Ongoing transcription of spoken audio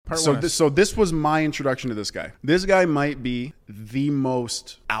So this was my introduction to this guy. This guy might be the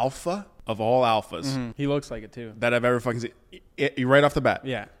most alpha of all alphas. Mm-hmm. He looks like it too. That I've ever fucking seen. Right off the bat.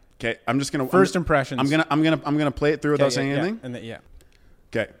 Yeah. Okay. I'm just gonna first impressions. I'm gonna play it through without saying anything. And then,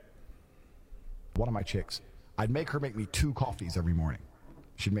 Okay. One of my chicks, I'd make her make me 2 coffees every morning.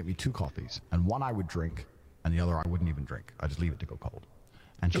 She'd make me 2 coffees, and one I would drink, and the other I wouldn't even drink. I'd just leave it to go cold.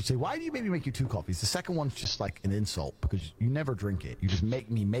 And she'd say, why do you make you 2 coffees? The second one's just like an insult because you never drink it. You just make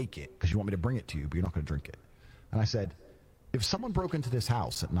me make it because you want me to bring it to you, but you're not going to drink it. And I said, if someone broke into this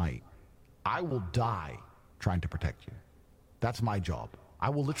house at night, I will die trying to protect you. That's my job. I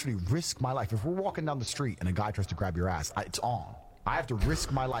will literally risk my life. If we're walking down the street and a guy tries to grab your ass, it's on. I have to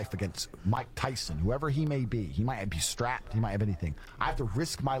risk my life against Mike Tyson, whoever he may be. He might be strapped. He might have anything. I have to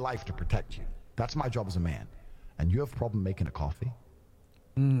risk my life to protect you. That's my job as a man. And you have a problem making a coffee?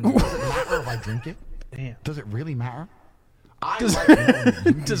 Does it matter if I drink it? Damn. Does it really matter? Does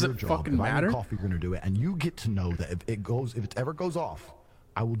it fucking if matter? I need coffee, you're going to do it. And you get to know that if it ever goes off,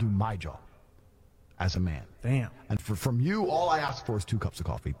 I will do my job as a man. Damn. And from you, all I ask for is 2 cups of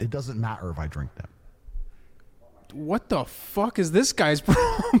coffee. It doesn't matter if I drink them. What the fuck is this guy's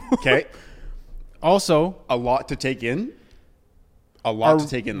problem? Okay. Also, a lot to take in. A lot to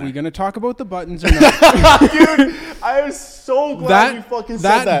take in there. Are we going to talk about the buttons or not? Dude, I was so glad you fucking said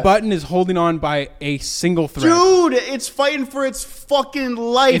that. That button is holding on by a single thread. Dude, it's fighting for its fucking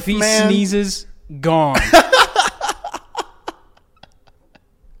life, if he man. sneezes, gone.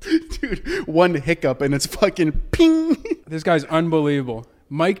 Dude, one hiccup and it's fucking ping. This guy's unbelievable.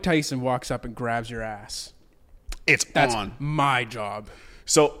 Mike Tyson walks up and grabs your ass. That's on. My job.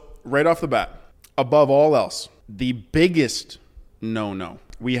 So, right off the bat, above all else, the biggest no.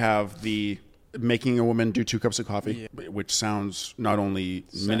 We have the making a woman do 2 cups of coffee, which sounds not only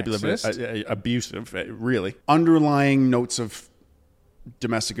manipulative, but abusive, really. Underlying notes of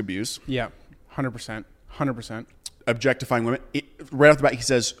domestic abuse. Yeah, 100%. 100%. Objectifying women. Right off the bat, he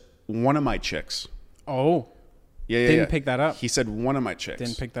says, one of my chicks. Oh. Yeah. Didn't pick that up. He said one of my chicks.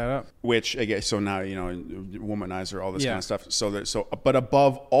 Didn't pick that up. Which, I guess, so now, womanizer, all this kind of stuff. But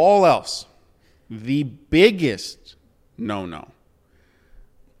above all else, the biggest no.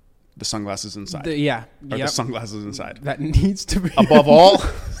 The sunglasses inside. The sunglasses inside. That needs to be. Above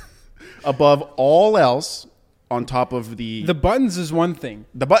all else, on top of the buttons is one thing.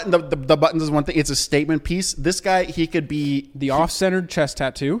 The buttons is one thing. It's a statement piece. This guy, he could be the off-centered chest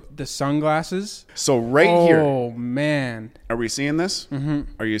tattoo, the sunglasses. So here. Oh man, are we seeing this? Mm-hmm.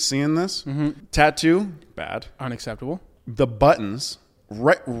 Are you seeing this? Mm-hmm. Tattoo, bad, unacceptable. The buttons,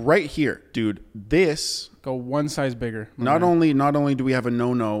 right here, dude. This go one size bigger. Not only do we have a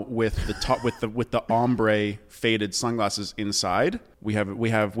no with the top with the ombre faded sunglasses inside, we have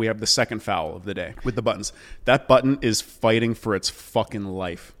the second foul of the day with the buttons. That button is fighting for its fucking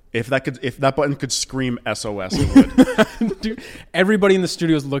life. If that button could scream SOS, it would. Dude, everybody in the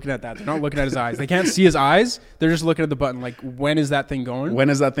studio is looking at that. They're not looking at his eyes. They can't see his eyes. They're just looking at the button. Like, when is that thing going?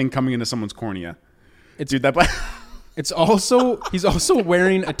 When is that thing coming into someone's cornea? Dude, that button. He's also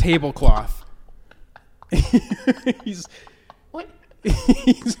wearing a tablecloth. He's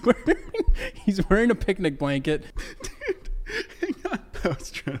wearing a picnic blanket. Dude, hang on. I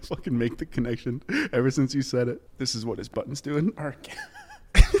was trying to fucking make the connection ever since you said it. This is what his button's doing. I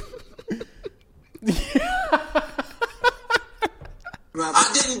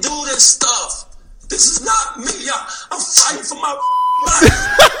didn't do this stuff. This is not me. I'm fighting for my life.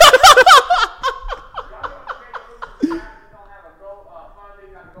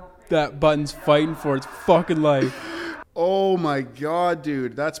 That button's fighting for its fucking life. Oh my God,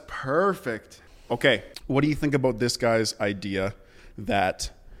 dude. That's perfect. Okay. What do you think about this guy's idea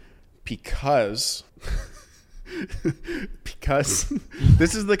that because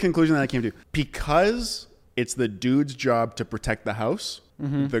this is the conclusion that I came to. Because it's the dude's job to protect the house,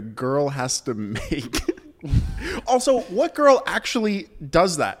 the girl has to make... Also, what girl actually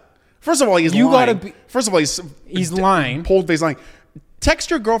does that? First of all, he's lying. First of all, he's lying. Cold-faced lying. Text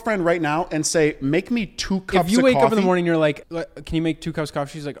your girlfriend right now and say, make me 2 cups of coffee. If you wake up in the morning, you're like, can you make 2 cups of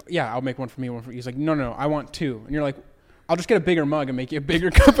coffee? She's like, yeah, I'll make one for me, one for you. He's like, no, I want 2. And you're like, I'll just get a bigger mug and make you a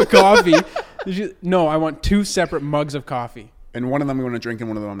bigger cup of coffee. No, I want 2 separate mugs of coffee. And one of them I'm going to drink and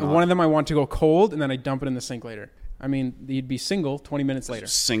one of them I'm not. One of them I want to go cold and then I dump it in the sink later. I mean, you'd be single 20 minutes later.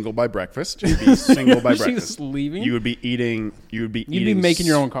 Single by breakfast. You'd be single by breakfast. Just leaving. You would be eating. You'd be making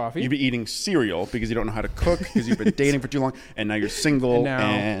your own coffee. You'd be eating cereal because you don't know how to cook because you've been dating for too long, and now you're single.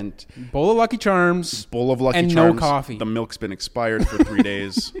 And bowl of Lucky Charms. Bowl of Lucky and Charms. No coffee. The milk's been expired for 3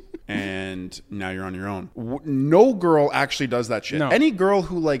 days, and now you're on your own. No girl actually does that shit. No. Any girl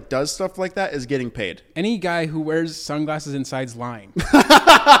who like does stuff like that is getting paid. Any guy who wears sunglasses inside's lying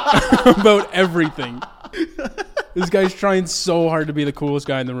about everything. This guy's trying so hard to be the coolest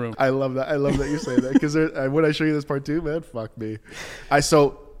guy in the room. I love that. I love that you say that because when I show you this part too, man, fuck me.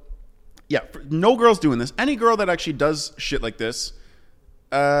 No girl's doing this. Any girl that actually does shit like this,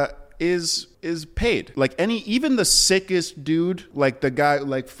 is paid. Like even the sickest dude, like the guy,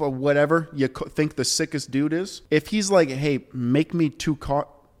 like for whatever you think the sickest dude is, if he's like, hey, make me 2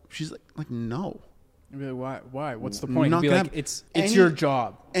 she's like, no. You'd be like, why? What's the point? Not You'd be like, it's your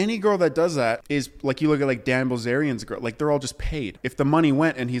job. Any girl that does that is like, you look at like Dan Bilzerian's girl, like they're all just paid. If the money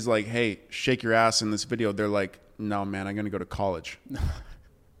went and he's like, hey, shake your ass in this video, they're like, no, man, I'm going to go to college.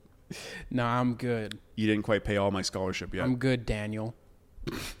 Nah, I'm good. You didn't quite pay all my scholarship yet. I'm good, Daniel.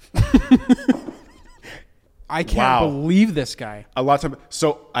 I can't believe this guy. A lot of time.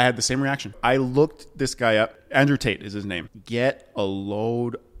 So I had the same reaction. I looked this guy up. Andrew Tate is his name. Get a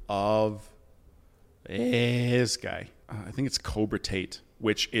load of this guy. I think it's Cobra Tate,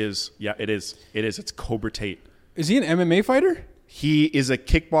 which is, it is. It's Cobra Tate. Is he an MMA fighter? He is a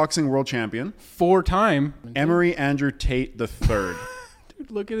kickboxing world champion. 4-time. Emery Andrew Tate III.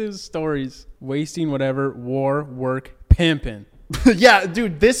 Dude, look at his stories. Wasting whatever, war, work, pimping. Yeah,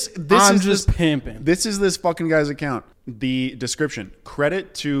 dude, I'm just pimping. This is this fucking guy's account. The description: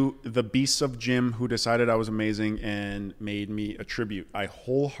 credit to the beasts of Jim who decided I was amazing and made me a tribute. I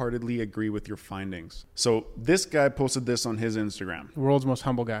wholeheartedly agree with your findings. So this guy posted this on his Instagram. The world's most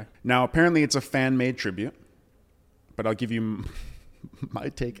humble guy. Now, apparently it's a fan-made tribute, but I'll give you my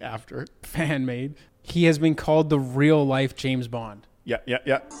take after. Fan-made. He has been called the real-life James Bond. Yeah.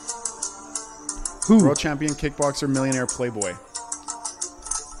 Who? World champion, kickboxer, millionaire, playboy.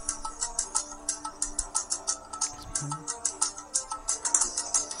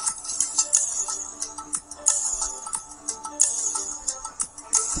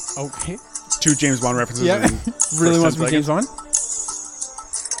 Okay. 2 James Bond references. Yeah. Really wants to be James Bond?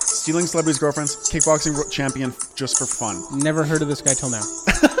 Stealing celebrities' girlfriends, kickboxing world champion just for fun. Never heard of this guy till now.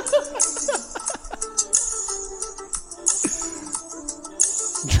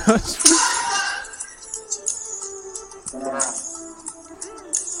 Just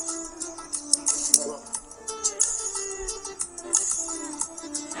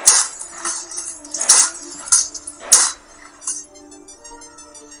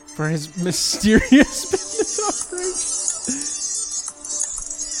for his mysterious business operation.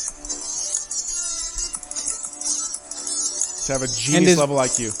 To have a genius level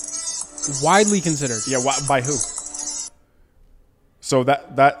IQ. Widely considered. Yeah, by who? So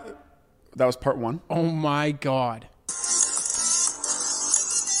that was part 1. Oh my God.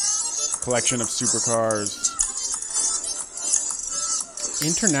 Collection of supercars.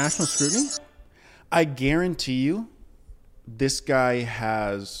 International scrutiny? I guarantee you this guy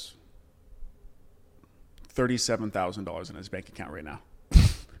has $37,000 in his bank account right now.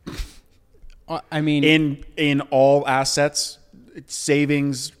 I mean, in all assets,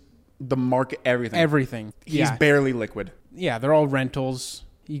 savings, the market, everything. Everything. He's barely liquid. Yeah, they're all rentals.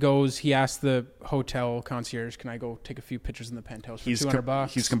 He asks the hotel concierge, "Can I go take a few pictures in the penthouse for $200?"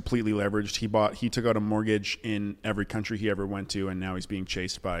 He's completely leveraged. He took out a mortgage in every country he ever went to, and now he's being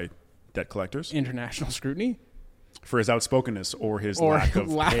chased by debt collectors. International scrutiny? For his outspokenness or his lack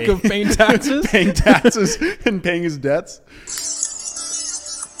of paying taxes? Paying taxes and paying his debts.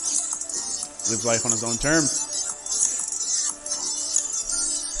 Lives life on his own terms.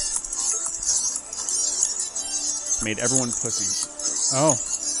 Made everyone pussies. Oh.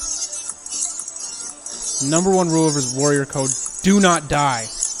 Number 1 rule of his warrior code: do not die.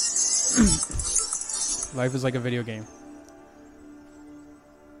 Life is like a video game.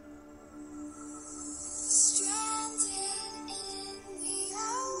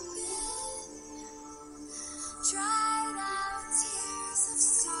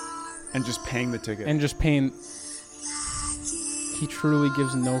 And just paying the ticket. He truly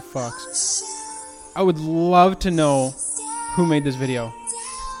gives no fucks. I would love to know who made this video.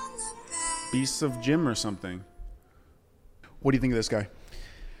 Beasts of Jim or something. What do you think of this guy?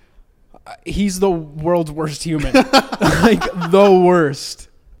 He's the world's worst human. Like, the worst.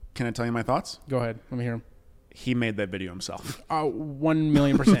 Can I tell you my thoughts? Go ahead. Let me hear him. He made that video himself.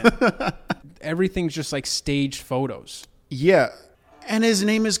 1,000,000%. Everyth's just like staged photos. Yeah. And his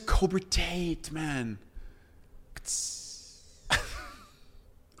name is Cobra Tate, man.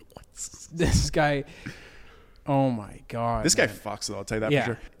 This guy, oh my God. This guy fucks though, I'll tell you that for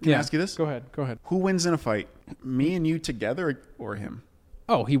sure. Can I ask you this? Go ahead. Who wins in a fight? Me and you together or him?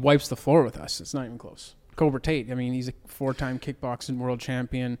 Oh, he wipes the floor with us. It's not even close. Cobra Tate, I mean, he's a 4-time kickboxing world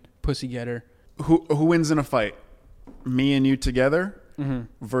champion, pussy getter. Who wins in a fight? Me and you together Mm-hmm.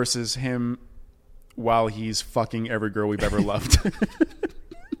 versus him while he's fucking every girl we've ever loved.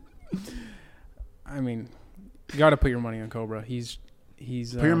 I mean, you got to put your money on Cobra. He's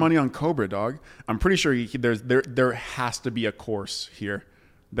Put your money on Cobra, dog. I'm pretty sure there has to be a course here.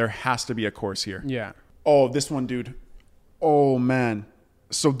 There has to be a course here. Yeah. Oh, this one, dude. Oh, man.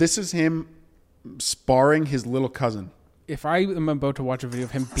 So this is him sparring his little cousin. If I am about to watch a video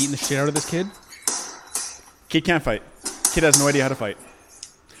of him beating the shit out of this kid. Kid can't fight. Kid has no idea how to fight.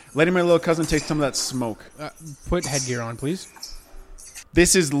 Letting my little cousin take some of that smoke. Put headgear on, please.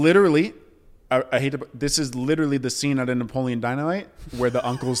 This is literally... I hate to... This is literally the scene out of Napoleon Dynamite where the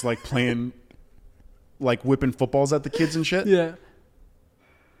uncle's like playing... Like whipping footballs at the kids and shit. Yeah.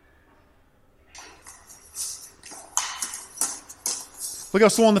 Look how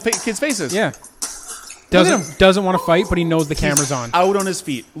swollen the kid's face is. Yeah. Look at him. Doesn't want to fight, but he knows the camera's on. Out on his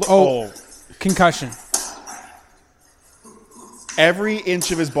feet. Oh. Concussion. Every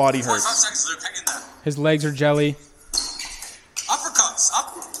inch of his body 45 hurts. seconds, Luke. Hang in there. His legs are jelly. Uppercuts.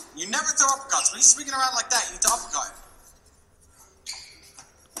 Up. You never throw uppercuts. When he's swinging around like that, you need to uppercut.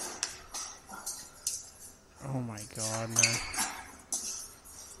 Oh my god, man.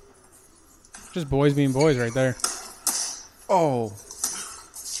 Just boys being boys right there. Oh.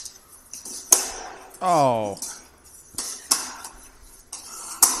 Oh.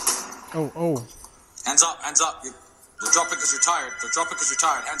 Oh. Hands up. Hands up. You'll drop it because you're tired. You'll drop it because you're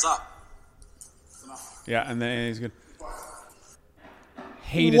tired. Hands up. Yeah, and then he's good.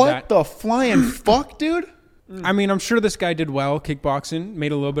 Hated What that. the flying fuck, dude? I mean, I'm sure this guy did well kickboxing,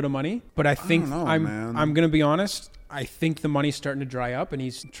 made a little bit of money, but I think don't know, man. I'm going to be honest. I think the money's starting to dry up, and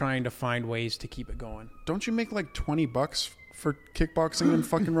he's trying to find ways to keep it going. Don't you make like $20 for kickboxing in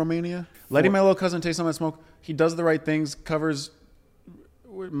fucking Romania? Letting my little cousin taste some of that smoke. He does the right things, covers...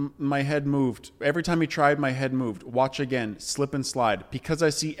 My head moved. Every time he tried, my head moved. Watch again. Slip and slide. Because I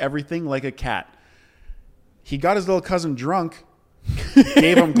see everything like a cat. He got his little cousin drunk,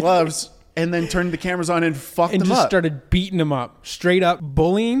 gave him gloves, and then turned the cameras on and fucked And him just up. started beating him up. Straight up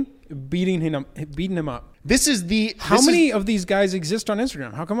bullying, beating him up. This is the... How many of these guys exist on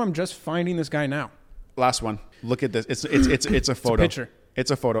Instagram? How come I'm just finding this guy now? Last one. Look at this. It's a photo. picture. It's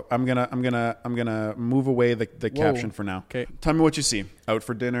a photo. I'm gonna move away the caption for now. Okay. Tell me what you see. Out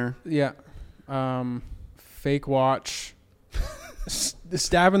for dinner. Yeah. Fake watch.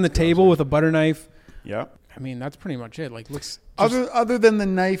 Stabbing the table with a butter knife. Yeah. I mean, that's pretty much it. Like, looks... Other than the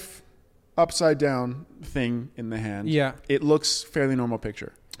knife upside down thing in the hand. Yeah. It looks fairly normal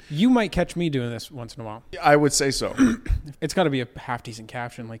picture. You might catch me doing this once in a while. I would say so. It's got to be a half-decent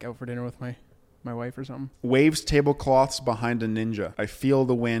caption, like out for dinner with my wife or something. Waves tablecloths behind a ninja. I feel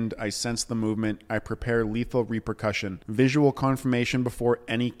the wind. I sense the movement. I prepare lethal repercussion. Visual confirmation before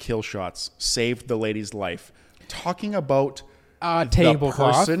any kill shots. Saved the lady's life. Talking about the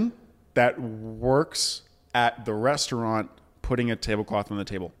Tablecloth. person that works at the restaurant putting a tablecloth on the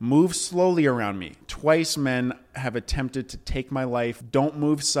table. Move slowly around me. Twice men have attempted to take my life. Don't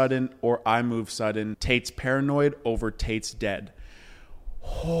move sudden or I move sudden. Tate's paranoid over Tate's dead.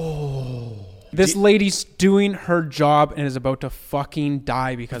 This lady's doing her job and is about to fucking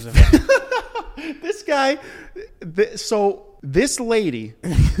die because of it. This guy, this lady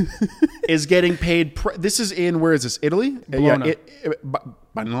is getting paid. This is in, where is this? Italy? Bologna.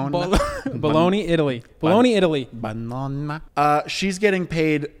 Bologna, Italy. Bologna, Italy. She's getting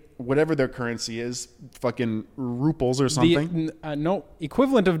paid whatever their currency is, fucking ruples or something. No,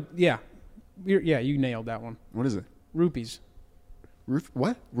 equivalent of, yeah. You nailed that one. What is it? Rupees.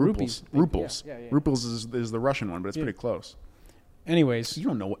 What? Rupees. Ruples. Yeah. Ruples is the Russian one, but it's pretty close. Anyways. You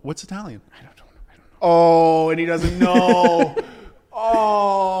don't know what's Italian. I don't know. Oh, and he doesn't know.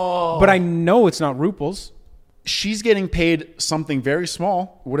 Oh. But I know it's not ruples. She's getting paid something very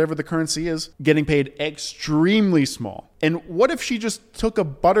small, whatever the currency is, getting paid extremely small. And what if she just took a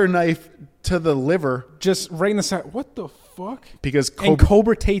butter knife to the liver? Just right in the side. What the fuck? Because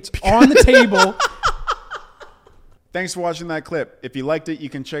Cobra Tate's on the table. Thanks for watching that clip. If you liked it, you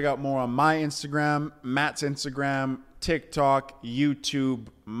can check out more on my Instagram, Matt's Instagram, TikTok, YouTube,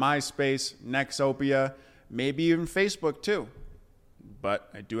 MySpace, Nexopia, maybe even Facebook too. But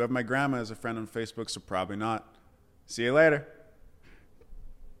I do have my grandma as a friend on Facebook, so probably not. See you later.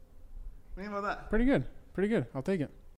 What do you think about that? Pretty good. I'll take it.